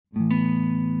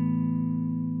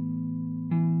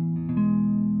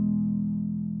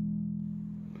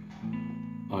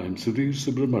I'm Sudhir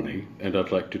Subramani, and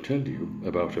I'd like to tell you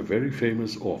about a very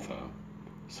famous author,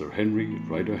 Sir Henry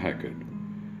Rider Haggard,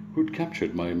 who'd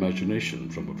captured my imagination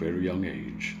from a very young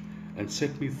age and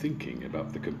set me thinking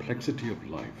about the complexity of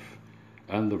life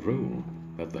and the role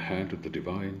that the hand of the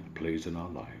divine plays in our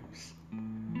lives.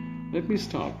 Let me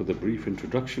start with a brief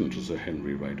introduction to Sir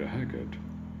Henry Rider Haggard.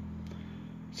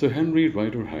 Sir Henry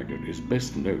Rider Haggard is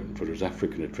best known for his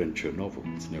African adventure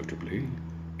novels, notably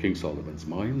King Solomon's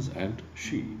Mines and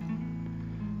She.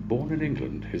 Born in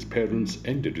England, his parents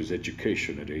ended his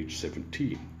education at age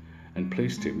 17 and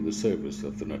placed him in the service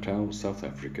of the Natal South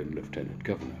African Lieutenant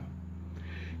Governor.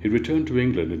 He returned to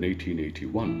England in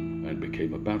 1881 and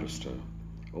became a barrister,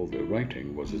 although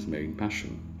writing was his main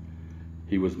passion.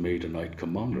 He was made a Knight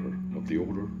Commander of the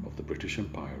Order of the British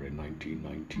Empire in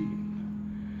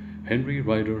 1919. Henry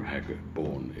Rider Haggard,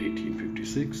 born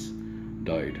 1856,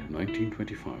 died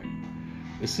 1925,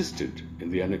 assisted in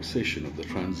the annexation of the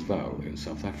Transvaal in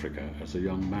South Africa as a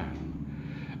young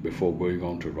man, before going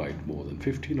on to write more than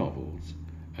 50 novels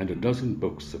and a dozen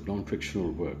books of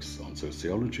non-fictional works on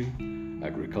sociology,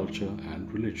 agriculture,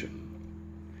 and religion.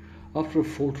 After a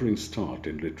faltering start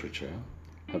in literature,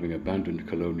 having abandoned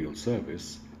colonial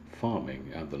service,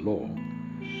 farming, and the law,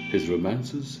 his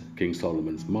romances, King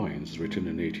Solomon's Mines, written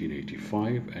in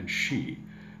 1885, and She,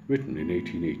 written in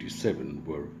 1887,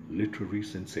 were literary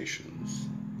sensations.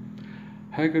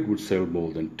 Haggard would sell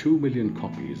more than 2 million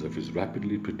copies of his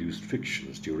rapidly produced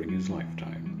fictions during his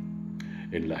lifetime.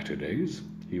 In latter days,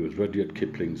 he was Rudyard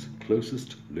Kipling's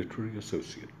closest literary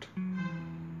associate.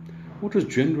 What is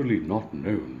generally not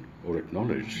known or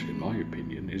acknowledged, in my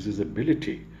opinion, is his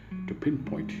ability to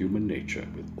pinpoint human nature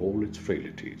with all its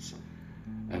frailties,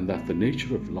 and that the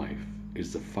nature of life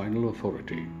is the final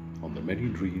authority on the many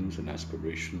dreams and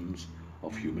aspirations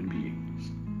of human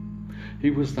beings. He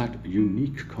was that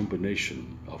unique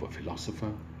combination of a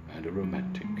philosopher and a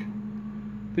romantic.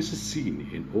 This is seen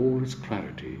in all its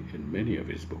clarity in many of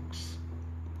his books.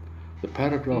 The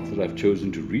paragraph that I've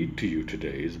chosen to read to you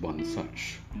today is one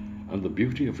such, and the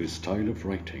beauty of his style of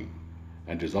writing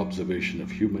and his observation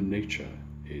of human nature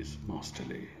is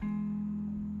masterly.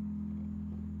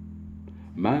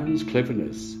 Man's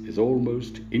cleverness is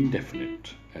almost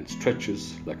indefinite and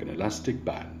stretches like an elastic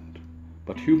band,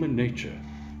 but human nature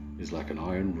is like an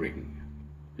iron ring.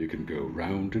 You can go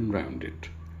round and round it.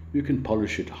 You can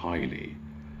polish it highly.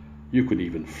 You can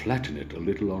even flatten it a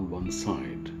little on one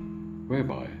side,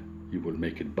 whereby you will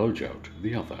make it bulge out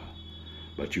the other.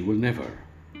 But you will never,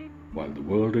 while the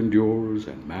world endures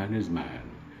and man is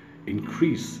man,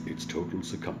 increase its total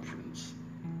circumference.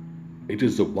 It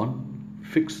is the one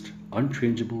fixed,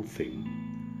 unchangeable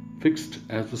thing, fixed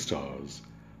as the stars,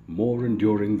 more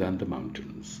enduring than the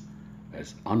mountains,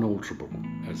 as unalterable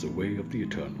as the way of the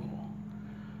eternal.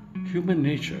 Human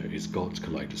nature is God's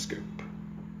kaleidoscope,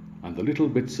 and the little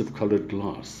bits of colored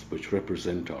glass which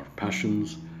represent our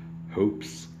passions,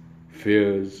 hopes,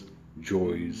 fears,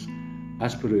 joys,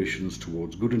 aspirations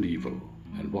towards good and evil,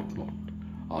 and whatnot,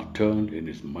 are turned in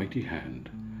his mighty hand,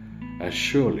 as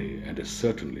surely and as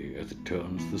certainly as it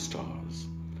turns the stars,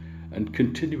 and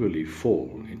continually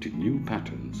fall into new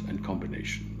patterns and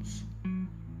combinations.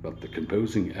 But the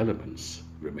composing elements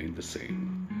remain the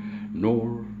same,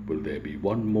 nor will there be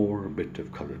one more bit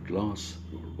of colored glass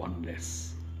nor one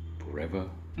less, forever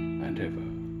and ever.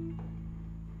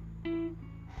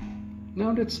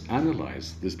 Now let's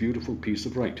analyze this beautiful piece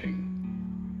of writing.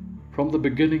 From the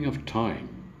beginning of time,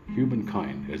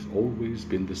 humankind has always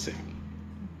been the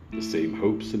same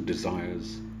hopes and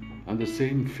desires, and the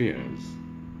same fears.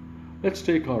 Let's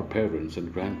take our parents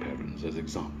and grandparents as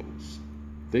examples.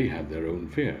 They had their own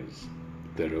fears,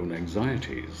 their own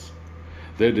anxieties,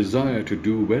 their desire to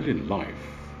do well in life,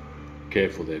 care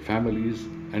for their families,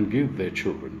 and give their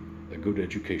children a good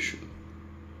education.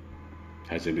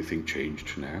 Has anything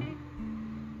changed now?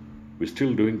 We're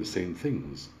still doing the same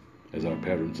things as our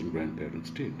parents and grandparents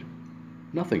did.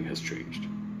 Nothing has changed,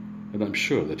 and I'm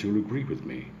sure that you'll agree with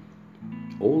me.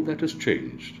 All that has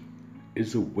changed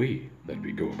is the way that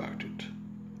we go about it,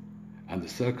 and the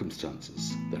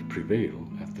circumstances that prevail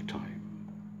at the time.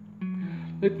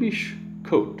 Let me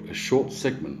quote a short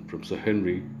segment from Sir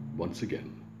Henry once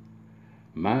again.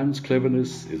 Man's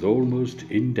cleverness is almost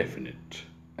indefinite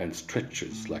and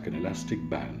stretches like an elastic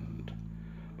band,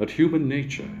 but human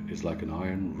nature is like an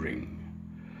iron ring.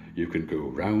 You can go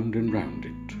round and round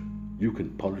it. You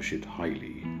can polish it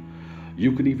highly.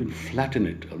 You can even flatten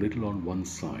it a little on one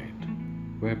side,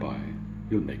 whereby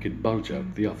you'll make it bulge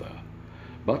out the other.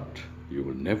 But you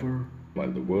will never,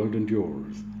 while the world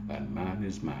endures and man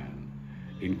is man,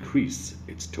 increase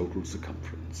its total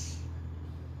circumference.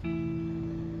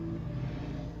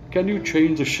 Can you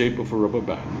change the shape of a rubber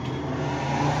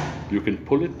band? You can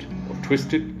pull it or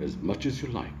twist it as much as you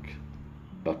like,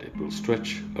 but it will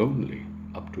stretch only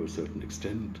up to a certain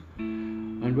extent,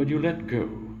 and when you let go,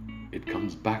 it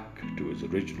comes back to its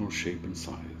original shape and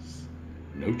size.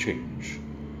 No change.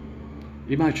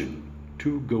 Imagine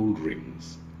two gold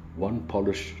rings, one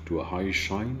polished to a high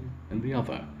shine and the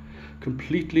other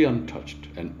completely untouched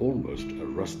and almost a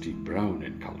rusty brown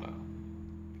in color.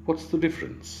 What's the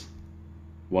difference?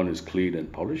 One is clean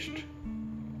and polished,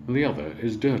 and the other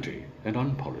is dirty and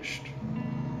unpolished.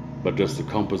 But does the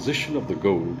composition of the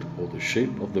gold or the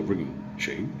shape of the ring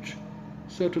change?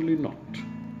 Certainly not.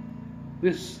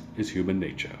 This is human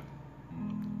nature.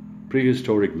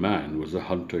 Prehistoric man was a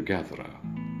hunter-gatherer.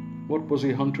 What was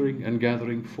he hunting and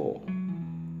gathering for?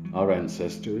 Our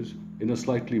ancestors, in a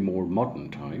slightly more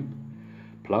modern time,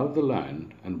 plowed the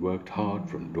land and worked hard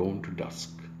from dawn to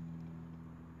dusk.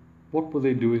 What were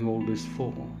they doing all this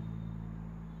for?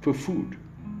 For food,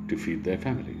 to feed their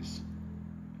families.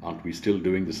 Aren't we still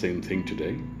doing the same thing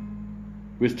today?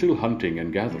 We're still hunting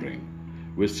and gathering.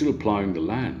 We're still plowing the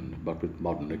land, but with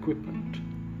modern equipment.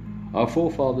 Our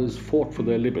forefathers fought for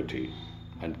their liberty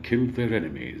and killed their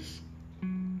enemies.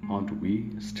 Aren't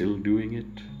we still doing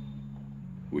it?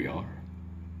 We are.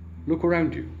 Look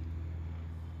around you.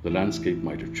 The landscape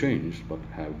might have changed, but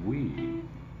have we?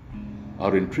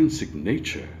 Our intrinsic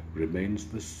nature remains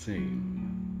the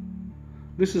same.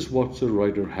 This is what Sir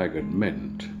Rider Haggard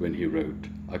meant when he wrote,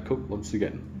 I quote once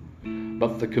again,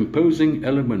 "But the composing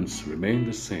elements remain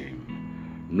the same,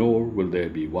 nor will there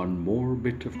be one more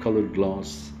bit of colored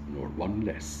glass, nor one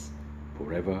less,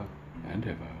 forever and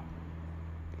ever."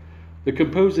 The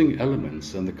composing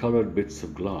elements and the colored bits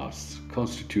of glass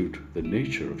constitute the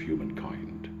nature of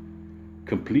humankind,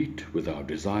 complete with our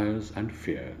desires and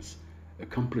fears,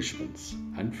 accomplishments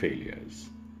and failures.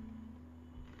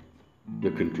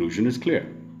 The conclusion is clear.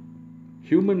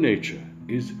 Human nature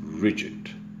is rigid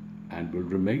and will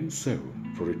remain so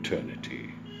for eternity.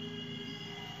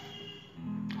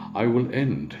 I will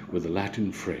end with a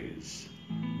Latin phrase,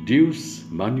 Deus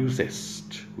manus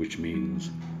est, which means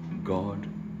God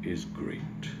is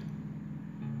great.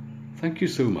 Thank you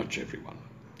so much, everyone.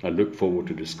 I look forward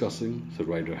to discussing Sir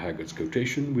Rider Haggard's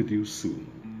quotation with you soon.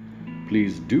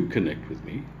 Please do connect with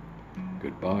me.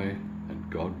 Goodbye, and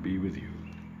God be with you.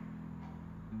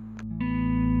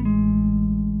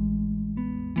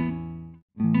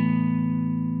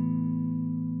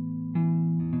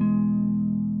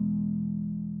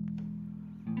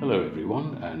 Hello,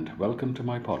 everyone, and welcome to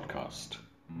my podcast.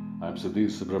 I'm Sudhir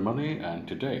Subramani, and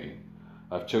today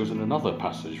I've chosen another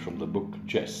passage from the book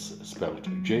Jess, spelled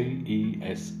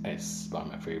Jess, by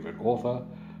my favorite author,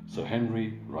 Sir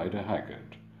Henry Rider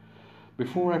Haggard.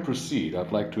 Before I proceed,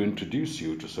 I'd like to introduce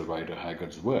you to Sir Rider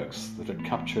Haggard's works that had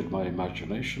captured my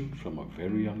imagination from a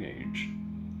very young age.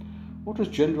 What is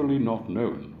generally not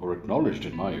known or acknowledged,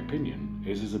 in my opinion,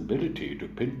 is his ability to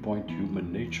pinpoint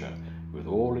human nature with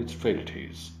all its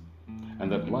frailties, and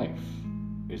that life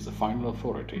is the final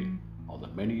authority on the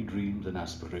many dreams and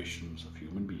aspirations of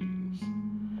human beings.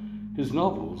 His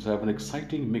novels have an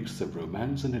exciting mix of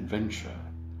romance and adventure,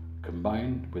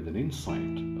 combined with an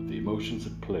insight of the emotions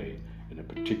at play in a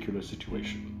particular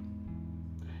situation.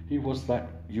 He was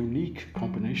that unique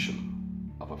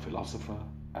combination of a philosopher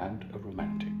and a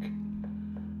romantic.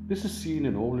 This is seen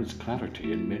in all its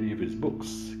clarity in many of his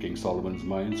books, King Solomon's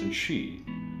Mines and She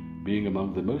being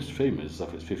among the most famous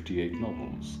of his 58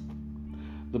 novels.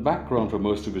 The background for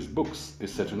most of his books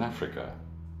is set in Africa,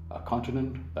 a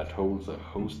continent that holds a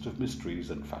host of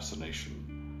mysteries and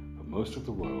fascination for most of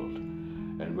the world,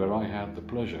 and where I had the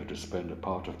pleasure to spend a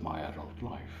part of my adult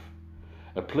life.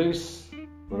 A place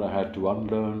where I had to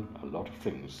unlearn a lot of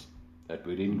things that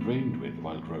we'd ingrained with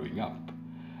while growing up,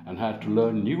 and had to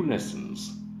learn new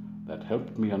lessons that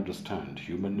helped me understand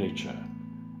human nature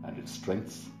and its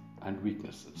strengths and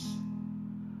weaknesses.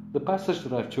 The passage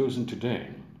that I've chosen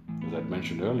today, as I'd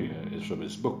mentioned earlier, is from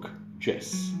his book,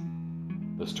 Jess.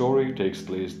 The story takes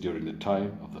place during the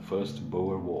time of the First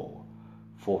Boer War,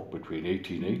 fought between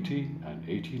 1880 and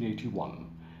 1881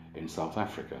 in South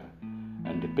Africa,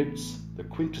 and depicts the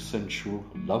quintessential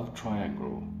love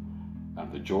triangle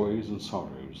and the joys and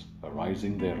sorrows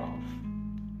arising thereof.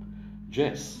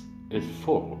 Jess is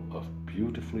full of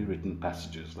beautifully written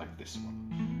passages like this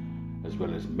one, as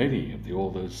well as many of the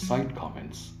author's side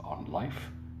comments on life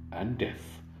and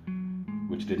death,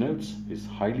 which denotes his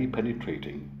highly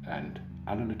penetrating and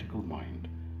analytical mind,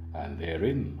 and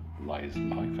therein lies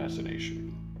my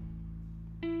fascination.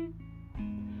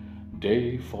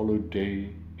 Day followed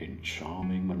day in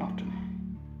charming monotony,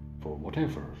 for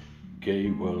whatever gay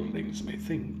worldlings may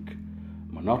think,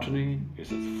 Monotony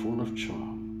is as full of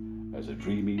charm as a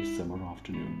dreamy summer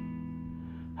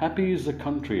afternoon. Happy is the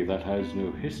country that has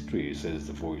no history, says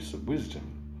the voice of wisdom,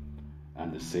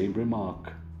 and the same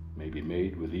remark may be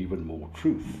made with even more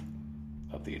truth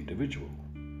of the individual.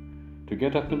 To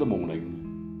get up in the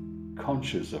morning,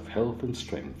 conscious of health and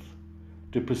strength,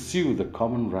 to pursue the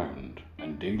common round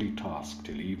and daily task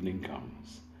till evening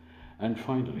comes, and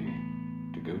finally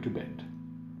to go to bed,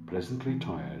 pleasantly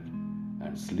tired,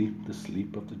 and sleep the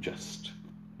sleep of the just,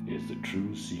 is the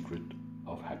true secret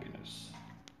of happiness.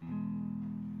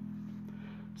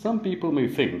 Some people may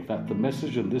think that the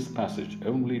message in this passage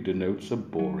only denotes a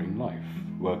boring life,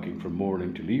 working from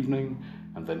morning till evening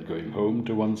and then going home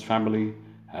to one's family,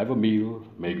 have a meal,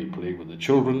 maybe play with the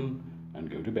children,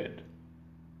 and go to bed.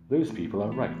 Those people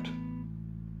are right.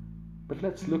 But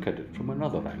let's look at it from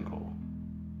another angle.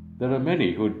 There are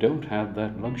many who don't have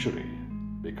that luxury,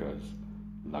 because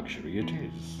luxury it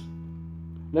is.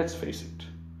 Let's face it,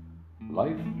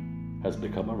 life has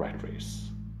become a rat race.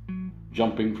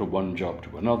 Jumping from one job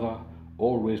to another,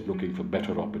 always looking for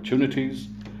better opportunities.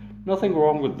 Nothing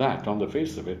wrong with that on the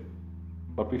face of it,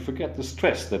 but we forget the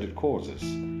stress that it causes,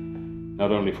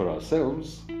 not only for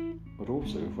ourselves, but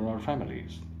also for our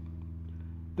families.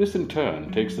 This in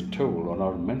turn takes a toll on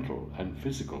our mental and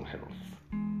physical health.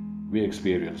 We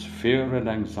experience fear and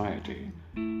anxiety,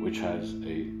 which has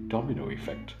a domino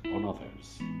effect on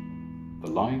others.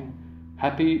 The line,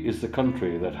 "Happy is the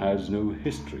country that has no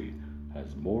history,"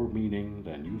 has more meaning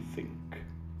than you think.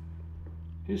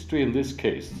 History in this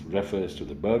case refers to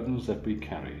the burdens that we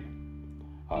carry.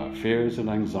 Our fears and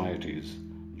anxieties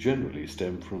generally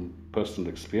stem from personal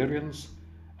experience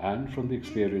and from the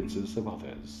experiences of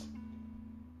others.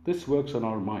 This works on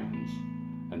our minds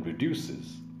and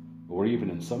reduces, or even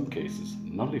in some cases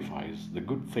nullifies, the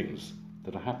good things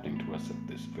that are happening to us at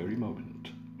this very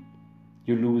moment.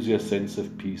 You lose your sense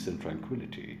of peace and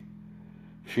tranquility.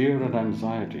 Fear and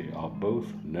anxiety are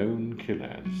both known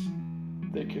killers.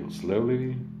 They kill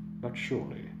slowly but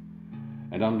surely.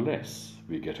 And unless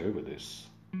we get over this,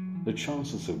 the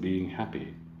chances of being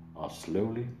happy are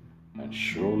slowly and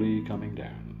surely coming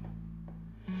down.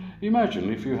 Imagine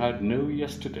if you had no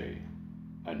yesterday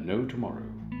and no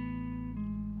tomorrow.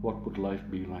 What would life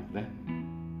be like then?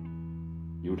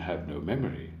 You'd have no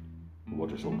memory of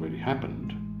what has already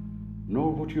happened,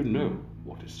 nor would you know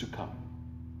what is to come.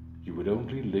 You would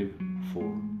only live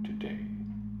for today,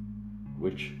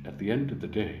 which at the end of the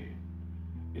day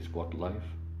is what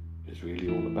life is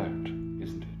really all about,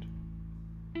 isn't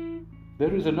it?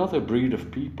 There is another breed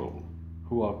of people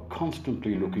who are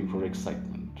constantly looking for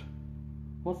excitement.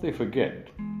 What they forget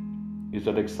is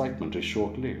that excitement is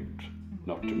short-lived,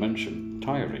 not to mention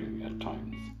tiring at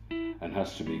times, and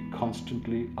has to be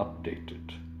constantly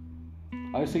updated.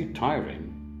 I say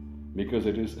tiring because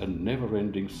it is a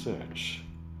never-ending search.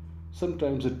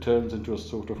 Sometimes it turns into a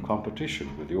sort of competition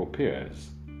with your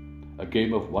peers, a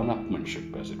game of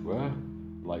one-upmanship, as it were,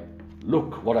 like,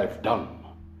 "Look what I've done."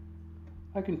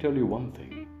 I can tell you one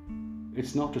thing,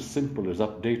 it's not as simple as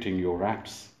updating your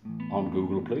apps on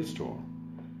Google Play Store.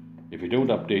 If you don't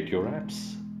update your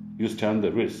apps, you stand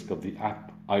the risk of the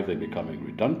app either becoming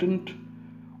redundant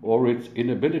or its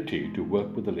inability to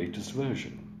work with the latest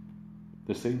version.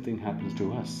 The same thing happens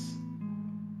to us,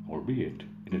 albeit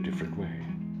in a different way.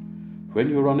 When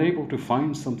you're unable to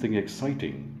find something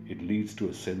exciting, it leads to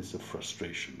a sense of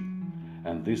frustration,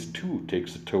 and this too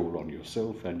takes a toll on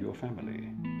yourself and your family.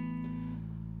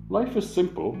 Life is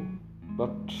simple,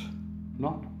 but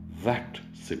not that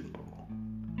simple.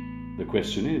 The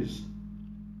question is,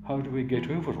 how do we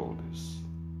get over all this?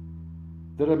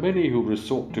 There are many who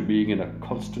resort to being in a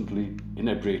constantly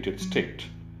inebriated state,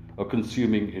 or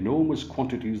consuming enormous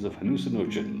quantities of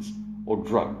hallucinogens or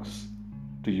drugs,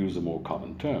 to use a more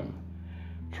common term,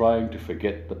 trying to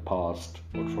forget the past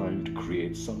or trying to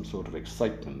create some sort of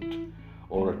excitement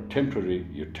or a temporary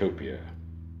utopia.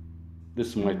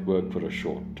 This might work for a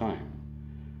short time,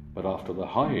 but after the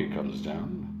high comes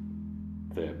down,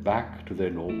 they're back to their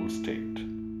normal state.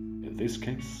 In this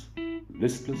case,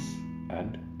 listless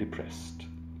and depressed.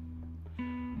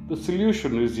 The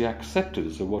solution is the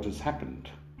acceptance of what has happened.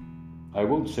 I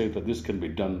won't say that this can be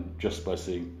done just by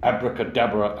saying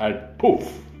abracadabra and poof,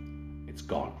 it's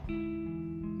gone.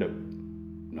 No,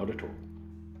 not at all.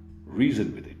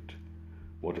 Reason with it.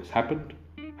 What has happened,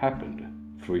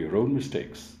 happened through your own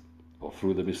mistakes or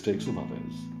through the mistakes of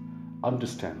others.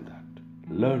 Understand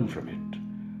that. Learn from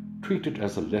it. Treat it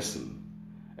as a lesson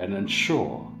and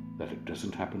ensure that it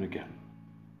doesn't happen again.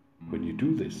 When you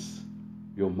do this,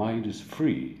 your mind is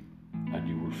free and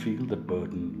you will feel the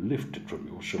burden lifted from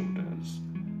your shoulders,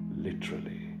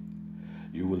 literally.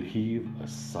 you will heave a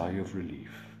sigh of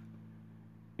relief.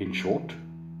 In short,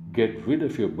 get rid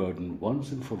of your burden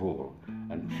once and for all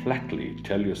and flatly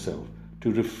tell yourself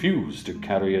to refuse to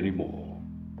carry any more.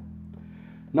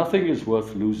 Nothing is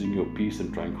worth losing your peace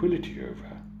and tranquility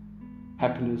over.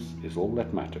 Happiness is all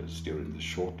that matters during this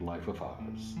short life of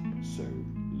ours, so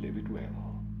live it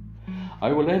well.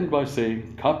 I will end by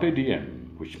saying Carpe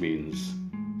Diem, which means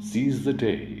seize the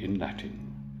day in Latin.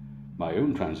 My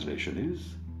own translation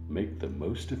is make the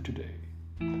most of today.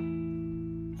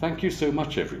 Thank you so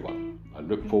much, everyone. I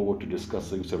look forward to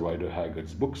discussing Sir Rider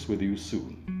Haggard's books with you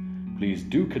soon. Please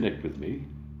do connect with me.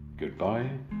 Goodbye,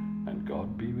 and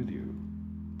God be with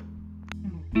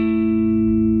you.